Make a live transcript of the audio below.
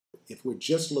if we're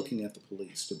just looking at the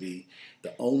police to be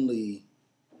the only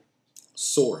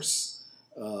source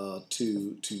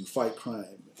to fight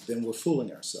crime, then we're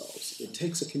fooling ourselves. It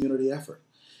takes a community effort.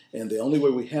 And the only way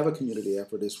we have a community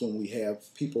effort is when we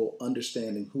have people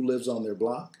understanding who lives on their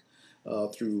block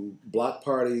through block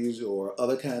parties or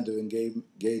other kinds of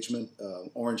engagement,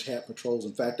 orange hat patrols.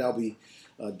 In fact, I'll be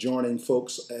joining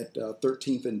folks at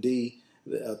 13th and D,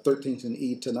 13th and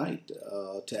E tonight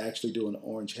to actually do an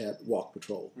orange hat walk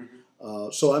patrol.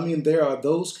 So, I mean, there are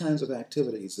those kinds of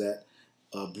activities that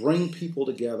bring people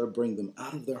together, bring them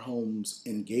out of their homes,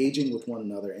 engaging with one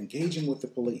another, engaging with the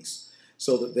police,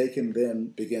 so that they can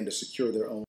then begin to secure their own